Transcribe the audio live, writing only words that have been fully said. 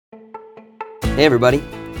Hey everybody,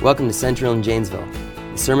 welcome to Central in Janesville,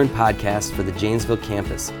 the sermon podcast for the Janesville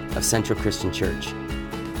campus of Central Christian Church.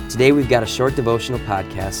 Today we've got a short devotional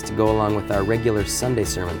podcast to go along with our regular Sunday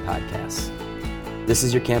sermon podcasts. This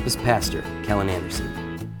is your campus pastor, Kellen Anderson.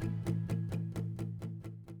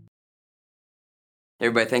 Hey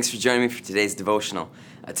everybody, thanks for joining me for today's devotional.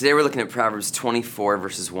 Today we're looking at Proverbs 24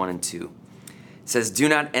 verses 1 and 2. It says, "Do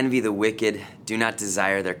not envy the wicked, do not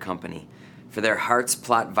desire their company. For their hearts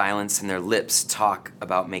plot violence and their lips talk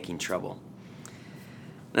about making trouble."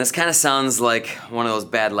 And this kind of sounds like one of those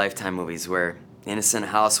bad Lifetime movies where innocent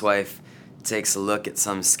housewife takes a look at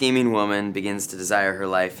some scheming woman, begins to desire her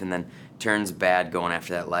life, and then turns bad going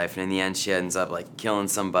after that life. And in the end, she ends up like killing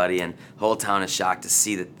somebody, and the whole town is shocked to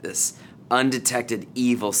see that this undetected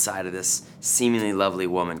evil side of this seemingly lovely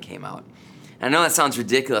woman came out. And I know that sounds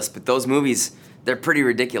ridiculous, but those movies, they're pretty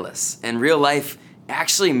ridiculous. And real life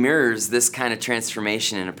actually mirrors this kind of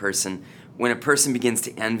transformation in a person when a person begins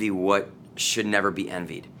to envy what should never be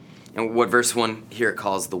envied, and what verse 1 here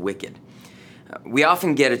calls the wicked. We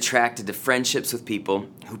often get attracted to friendships with people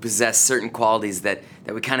who possess certain qualities that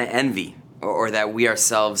we kind of envy or that we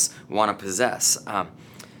ourselves want to possess.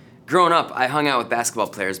 Growing up, I hung out with basketball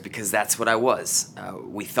players because that's what I was.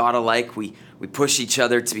 We thought alike, we pushed each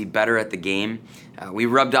other to be better at the game, we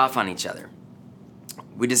rubbed off on each other.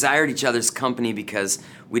 We desired each other's company because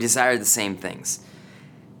we desired the same things.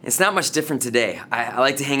 It's not much different today. I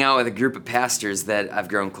like to hang out with a group of pastors that I've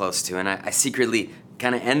grown close to, and I secretly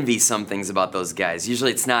kind of envy some things about those guys.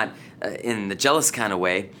 Usually it's not in the jealous kind of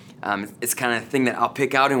way. It's kind of a thing that I'll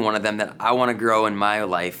pick out in one of them that I want to grow in my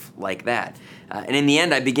life like that. And in the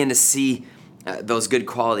end, I begin to see those good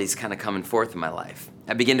qualities kind of coming forth in my life.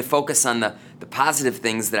 I begin to focus on the positive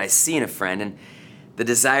things that I see in a friend, and the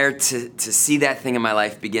desire to see that thing in my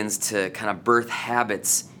life begins to kind of birth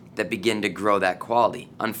habits that begin to grow that quality.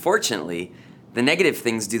 Unfortunately, the negative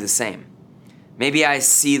things do the same. Maybe I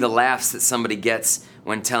see the laughs that somebody gets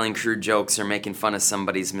when telling crude jokes or making fun of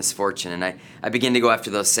somebody's misfortune, and I begin to go after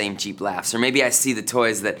those same cheap laughs. Or maybe I see the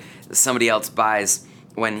toys that somebody else buys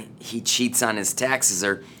when he cheats on his taxes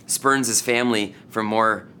or spurns his family for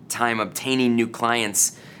more time obtaining new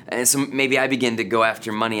clients, and so maybe I begin to go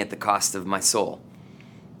after money at the cost of my soul.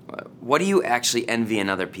 What do you actually envy in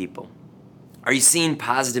other people? Are you seeing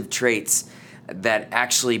positive traits that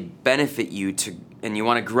actually benefit you and you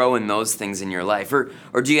want to grow in those things in your life?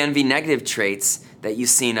 Or do you envy negative traits that you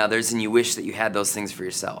see in others and you wish that you had those things for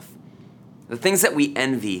yourself? The things that we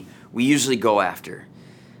envy, we usually go after.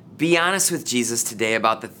 Be honest with Jesus today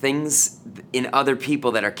about the things in other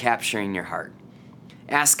people that are capturing your heart.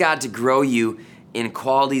 Ask God to grow you in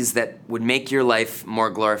qualities that would make your life more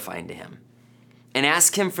glorifying to Him. And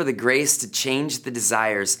ask Him for the grace to change the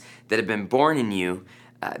desires that have been born in you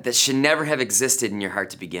that should never have existed in your heart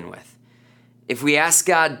to begin with. If we ask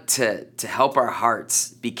God to help our hearts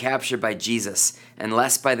be captured by Jesus and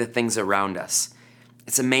less by the things around us,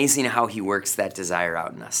 it's amazing how He works that desire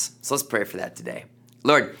out in us. So let's pray for that today.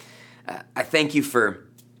 Lord, I thank You for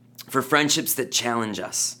friendships that challenge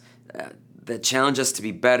us to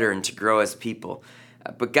be better and to grow as people.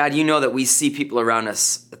 But God, You know that we see people around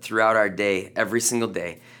us throughout our day, every single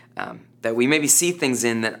day, that we maybe see things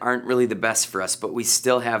in that aren't really the best for us, but we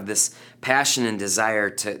still have this passion and desire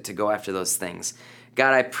to go after those things.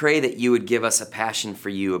 God, I pray that You would give us a passion for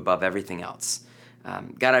You above everything else.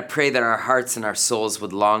 God, I pray that our hearts and our souls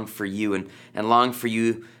would long for You and long for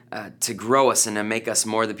You to grow us and to make us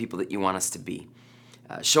more the people that You want us to be.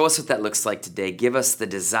 Show us what that looks like today. Give us the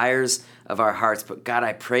desires of our hearts. But God,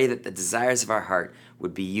 I pray that the desires of our heart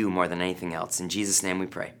would be You more than anything else. In Jesus' name we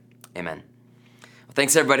pray. Amen. Well,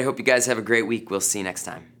 thanks, everybody. Hope you guys have a great week. We'll see you next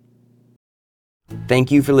time.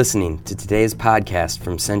 Thank you for listening to today's podcast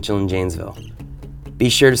from Central in Janesville. Be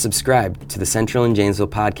sure to subscribe to the Central in Janesville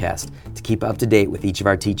podcast to keep up to date with each of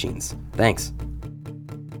our teachings. Thanks.